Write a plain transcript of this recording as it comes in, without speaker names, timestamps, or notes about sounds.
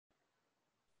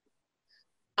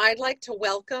I'd like to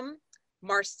welcome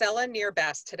Marcella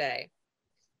Nehrbass today.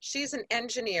 She's an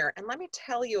engineer, and let me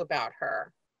tell you about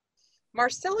her.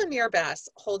 Marcella Nehrbass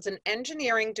holds an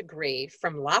engineering degree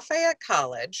from Lafayette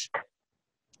College,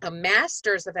 a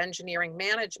master's of engineering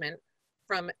management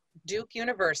from Duke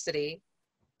University,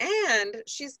 and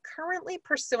she's currently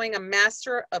pursuing a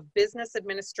master of business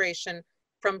administration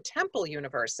from Temple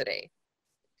University.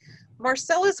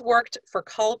 Marcella's worked for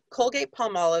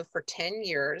Colgate-Palmolive for 10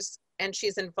 years, and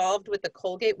she's involved with the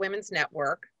Colgate Women's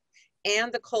Network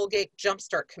and the Colgate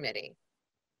Jumpstart Committee.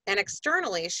 And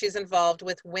externally, she's involved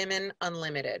with Women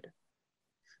Unlimited.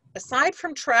 Aside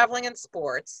from traveling and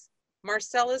sports,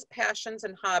 Marcella's passions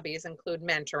and hobbies include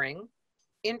mentoring,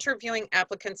 interviewing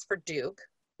applicants for Duke,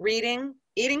 reading,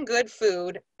 eating good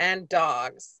food, and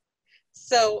dogs.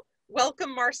 So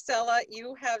welcome, Marcella.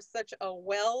 You have such a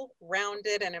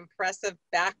well-rounded and impressive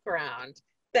background.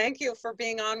 Thank you for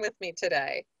being on with me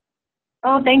today.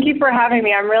 Oh, thank you for having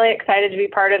me. I'm really excited to be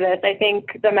part of this. I think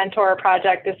the Mentor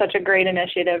Project is such a great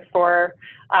initiative for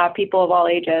people of all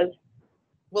ages.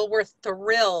 Well, we're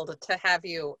thrilled to have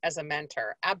you as a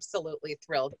mentor. Absolutely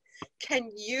thrilled.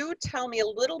 Can you tell me a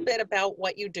little bit about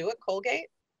what you do at Colgate?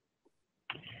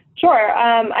 Sure.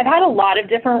 I've had a lot of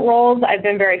different roles. I've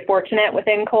been very fortunate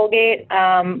within Colgate.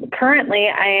 Currently,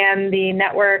 I am the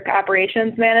Network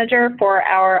Operations Manager for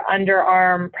our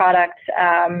Underarm Products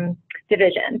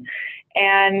division.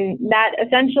 And that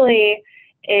essentially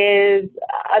is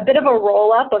a bit of a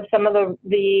roll-up of some of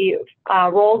the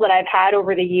roles that I've had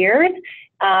over the years.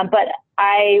 But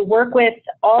I work with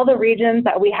all the regions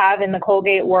that we have in the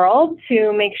Colgate world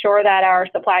to make sure that our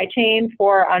supply chain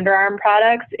for underarm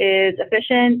products is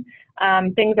efficient,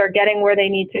 things are getting where they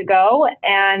need to go,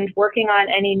 and working on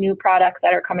any new products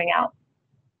that are coming out.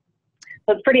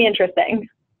 So it's pretty interesting.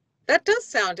 That does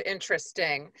sound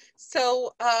interesting.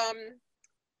 So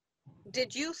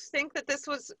did you think that this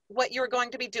was what you were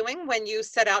going to be doing when you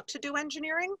set out to do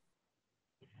engineering?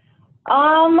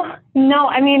 No,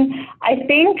 I mean, I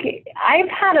think I've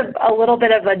had a little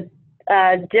bit of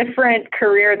a different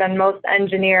career than most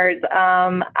engineers.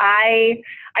 I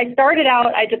started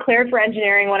out, I declared for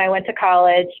engineering when I went to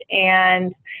college,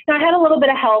 and I had a little bit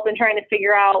of help in trying to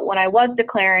figure out when I was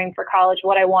declaring for college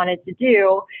what I wanted to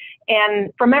do.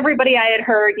 And from everybody I had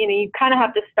heard, you kind of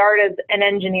have to start as an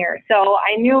engineer. So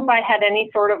I knew if I had any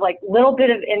sort of like little bit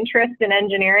of interest in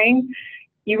engineering,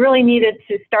 you really needed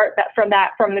to start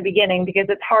from the beginning, because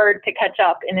it's hard to catch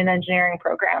up in an engineering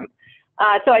program.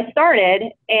 So I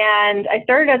started as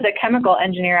a chemical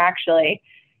engineer, actually.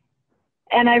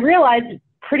 And I realized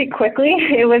pretty quickly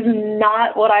it was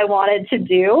not what I wanted to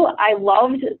do. I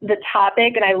loved the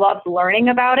topic and I loved learning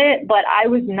about it, but I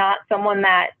was not someone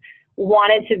that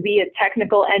wanted to be a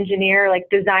technical engineer, like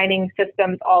designing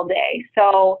systems all day.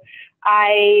 So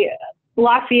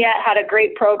Lafayette had a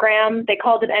great program. They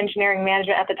called it engineering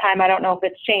management at the time. I don't know if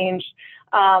it's changed.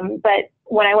 But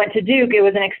when I went to Duke, it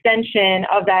was an extension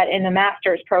of that in the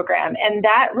master's program. And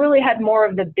that really had more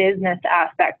of the business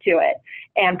aspect to it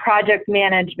and project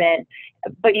management,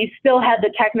 but you still had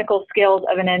the technical skills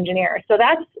of an engineer. So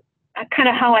that's kind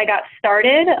of how I got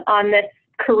started on this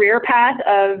career path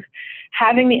of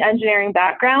having the engineering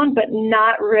background, but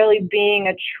not really being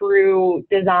a true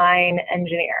design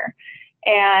engineer.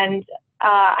 And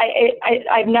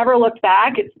I've never looked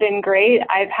back. It's been great.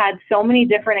 I've had so many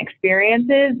different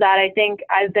experiences that I think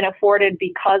I've been afforded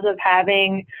because of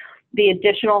having the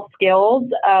additional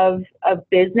skills of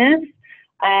business.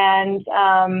 And,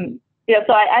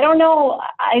 so I don't know,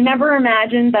 I never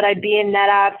imagined that I'd be in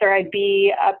NetApps or I'd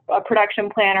be a production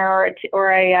planner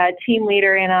or a team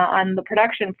leader on the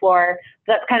production floor.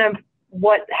 That's kind of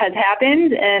what has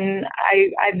happened. And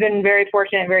I've been very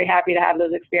fortunate and very happy to have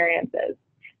those experiences.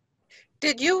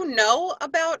 Did you know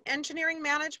about engineering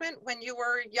management when you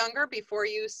were younger, before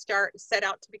you set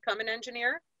out to become an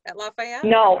engineer at Lafayette?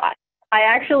 No, I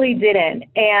actually didn't.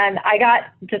 And I got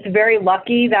just very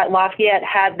lucky that Lafayette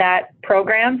had that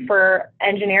program for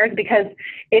engineers, because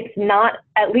it's not,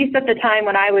 at least at the time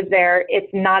when I was there,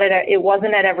 it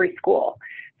wasn't at every school.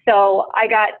 So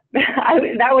that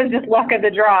was just luck of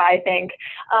the draw, I think.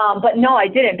 But no, I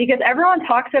didn't, because everyone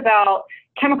talks about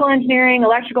chemical engineering,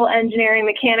 electrical engineering,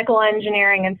 mechanical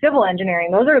engineering, and civil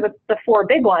engineering. Those are the four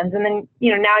big ones. And then,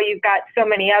 now you've got so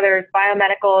many others.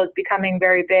 Biomedical is becoming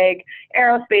very big,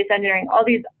 aerospace engineering, all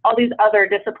these other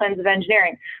disciplines of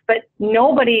engineering. But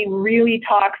nobody really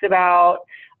talks about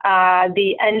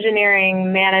the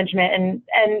engineering management,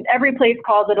 and every place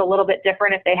calls it a little bit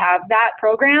different if they have that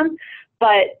program,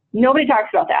 but nobody talks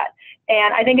about that.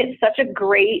 And I think it's such a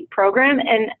great program.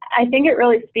 And I think it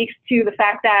really speaks to the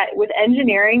fact that with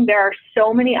engineering, there are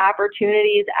so many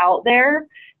opportunities out there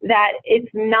that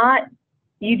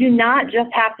you do not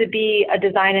just have to be a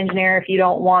design engineer if you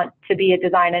don't want to be a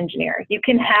design engineer. You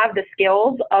can have the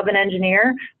skills of an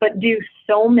engineer, but do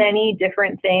so many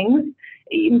different things.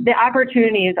 The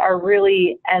opportunities are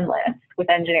really endless with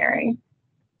engineering.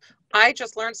 I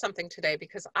just learned something today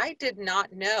because I did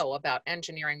not know about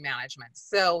engineering management.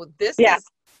 So this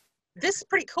is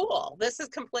pretty cool. This is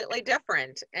completely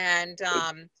different. And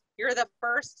you're the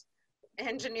first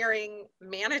engineering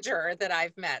manager that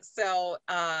I've met. So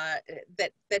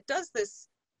that does this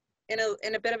in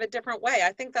a bit of a different way.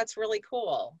 I think that's really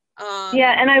cool.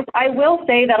 Yeah, and I will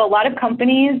say that a lot of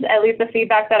companies, at least the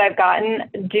feedback that I've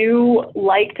gotten, do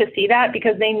like to see that,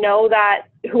 because they know that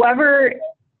whoever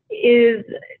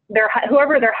they're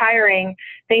hiring,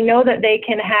 they know that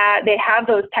they have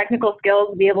those technical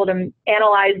skills to be able to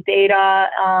analyze data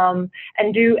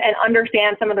and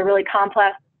understand some of the really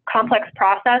complex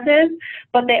processes,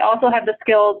 but they also have the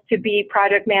skills to be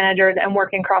project managers and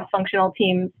work in cross-functional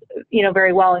teams,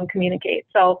 very well and communicate.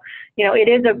 So,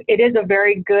 it is a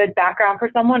very good background for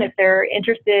someone if they're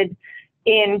interested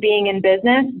in being in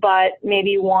business, but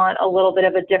maybe want a little bit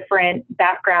of a different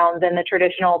background than the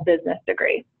traditional business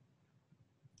degree.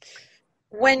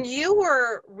 When you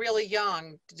were really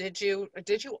young, did you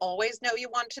always know you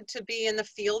wanted to be in the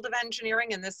field of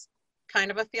engineering, in this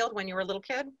kind of a field, when you were a little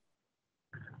kid?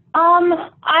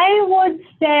 I would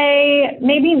say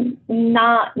maybe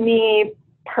not me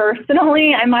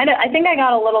personally. I think I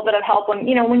got a little bit of help when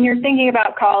you're thinking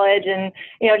about college and,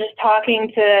 just talking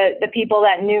to the people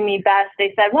that knew me best.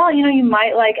 They said, well, you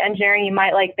might like engineering, you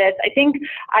might like this. I think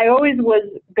I always was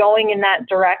going in that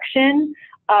direction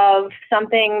of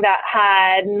something that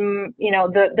had,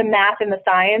 the math and the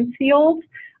science field.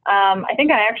 I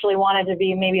think I actually wanted to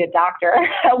be maybe a doctor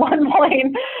at one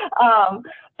point.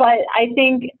 But I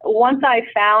think once I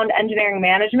found engineering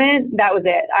management, that was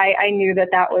it. I knew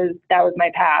that was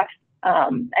my path,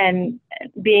 and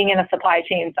being in a supply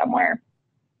chain somewhere.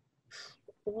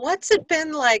 What's it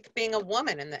been like being a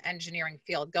woman in the engineering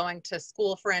field, going to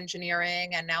school for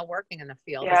engineering and now working in the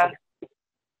field? Yeah.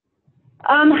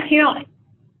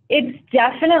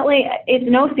 It's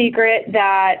no secret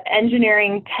that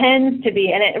engineering tends to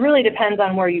be, and it really depends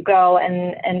on where you go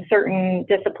and certain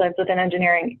disciplines within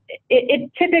engineering,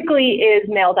 it typically is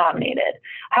male dominated.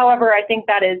 However, I think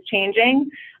that is changing.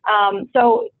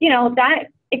 So,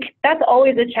 that's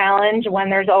always a challenge when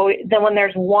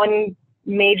there's one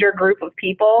major group of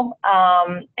people,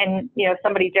 and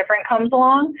somebody different comes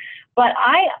along. But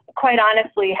I quite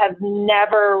honestly have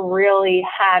never really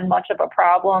had much of a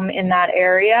problem in that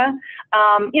area.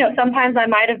 Sometimes I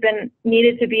might have been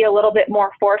needed to be a little bit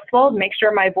more forceful to make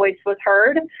sure my voice was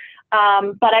heard.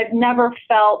 But I've never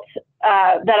felt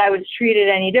that I was treated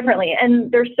any differently.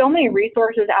 And there's so many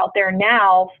resources out there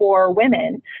now for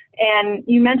women. And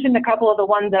you mentioned a couple of the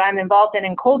ones that I'm involved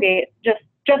in Colgate.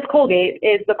 Just Colgate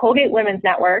is the Colgate Women's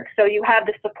Network. So you have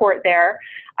the support there.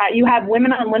 You have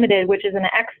Women Unlimited, which is an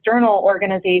external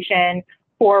organization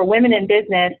for women in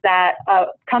business that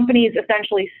companies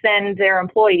essentially send their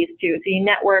employees to. So you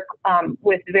network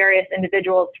with various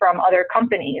individuals from other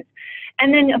companies.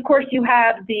 And then, of course, you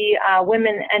have the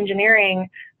women engineering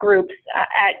groups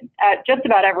at just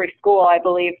about every school, I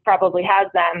believe, probably has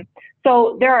them.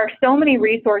 So there are so many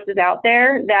resources out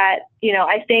there that,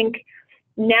 I think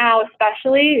now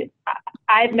especially,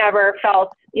 I've never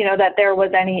felt, that there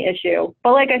was any issue.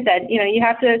 But like I said, you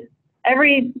have to,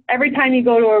 every time you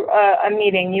go to a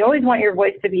meeting, you always want your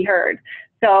voice to be heard.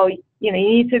 So, you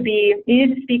need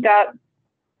to speak up,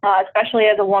 especially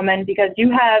as a woman, because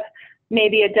you have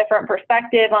maybe a different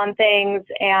perspective on things.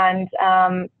 And,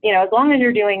 as long as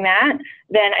you're doing that,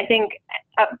 then I think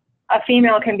a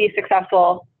female can be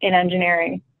successful in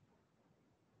engineering.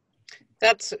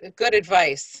 That's good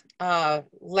advice,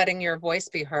 letting your voice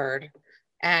be heard.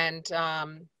 And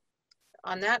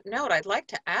on that note, I'd like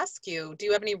to ask you, do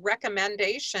you have any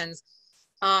recommendations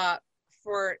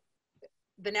for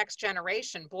the next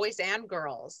generation, boys and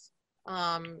girls,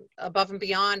 above and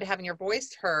beyond having your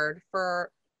voice heard,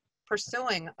 for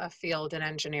pursuing a field in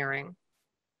engineering?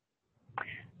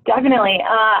 Definitely.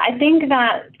 I think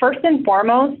that first and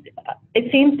foremost,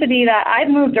 it seems to be that I've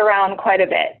moved around quite a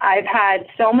bit. I've had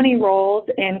so many roles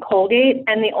in Colgate,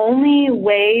 and the only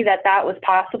way that was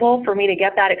possible for me to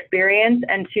get that experience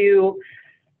and to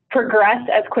progress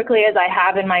as quickly as I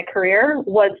have in my career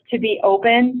was to be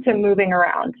open to moving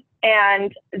around.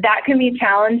 And that can be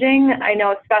challenging, I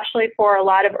know, especially for a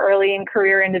lot of early in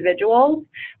career individuals,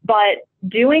 but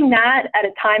doing that at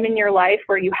a time in your life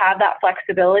where you have that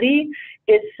flexibility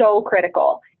is so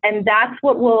critical. And that's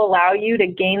what will allow you to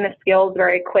gain the skills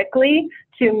very quickly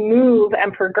to move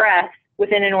and progress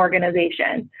within an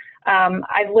organization.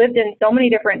 I've lived in so many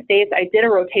different states. I did a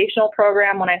rotational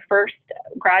program when I first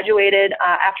graduated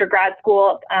after grad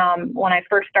school. When I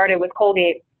first started with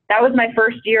Colgate, that was my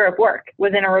first year of work,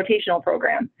 was in a rotational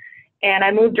program. And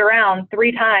I moved around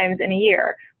 3 times in a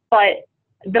year. But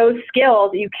those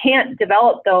skills, you can't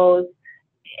develop those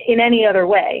in any other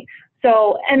way.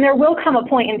 So, and there will come a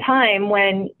point in time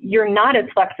when you're not as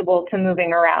flexible to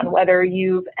moving around, whether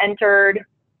you've entered,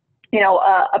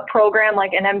 a program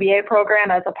like an MBA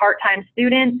program as a part-time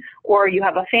student, or you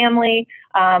have a family,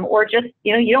 or just,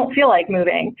 you don't feel like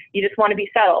moving. You just want to be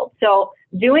settled. So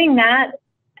doing that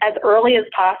as early as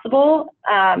possible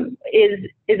is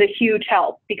a huge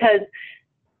help, because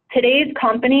today's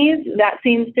companies, that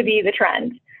seems to be the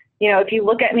trend. If you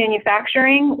look at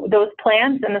manufacturing, those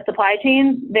plants and the supply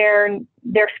chains,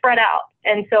 they're spread out.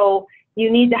 And so you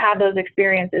need to have those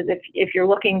experiences if you're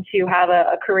looking to have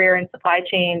a career in supply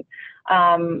chain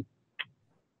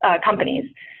companies.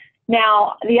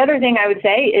 Now, the other thing I would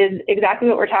say is exactly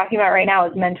what we're talking about right now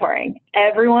is mentoring.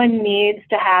 Everyone needs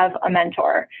to have a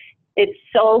mentor. It's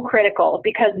so critical,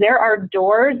 because there are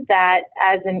doors that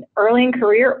as an early in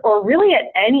career, or really at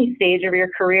any stage of your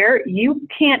career, you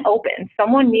can't open.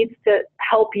 Someone needs to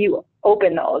help you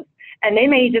open those, and they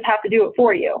may just have to do it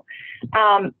for you.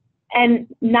 And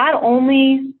not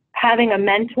only having a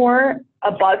mentor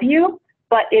above you,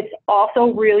 but it's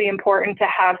also really important to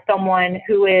have someone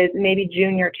who is maybe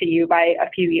junior to you by a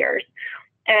few years.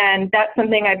 And that's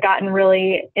something I've gotten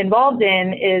really involved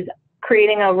in, is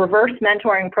creating a reverse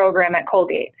mentoring program at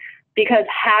Colgate, because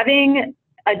having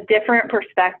a different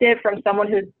perspective from someone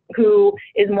who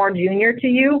is more junior to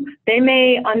you, they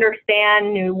may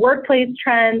understand new workplace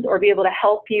trends or be able to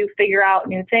help you figure out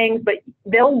new things, but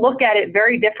they'll look at it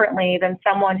very differently than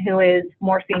someone who is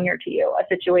more senior to you, a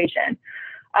situation.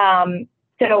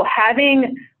 So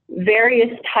having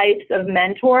various types of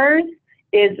mentors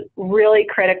is really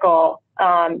critical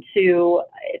to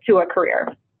a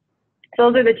career.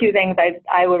 Those are the 2 things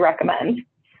I would recommend.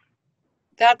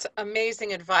 That's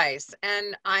amazing advice.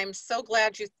 And I'm so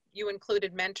glad you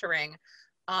included mentoring,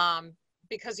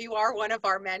 because you are one of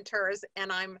our mentors,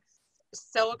 and I'm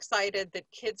so excited that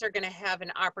kids are going to have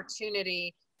an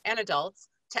opportunity, and adults,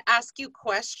 to ask you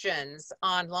questions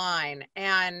online.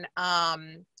 And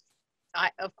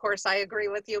of course, I agree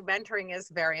with you. Mentoring is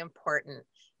very important.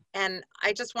 And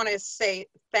I just want to say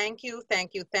thank you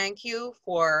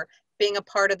for being a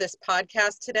part of this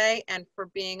podcast today, and for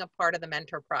being a part of the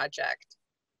Mentor Project.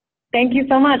 Thank you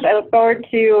so much. I look forward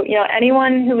to,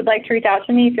 anyone who would like to reach out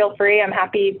to me, feel free. I'm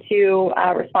happy to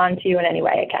respond to you in any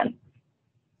way I can.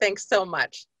 Thanks so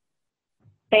much.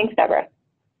 Thanks, Deborah.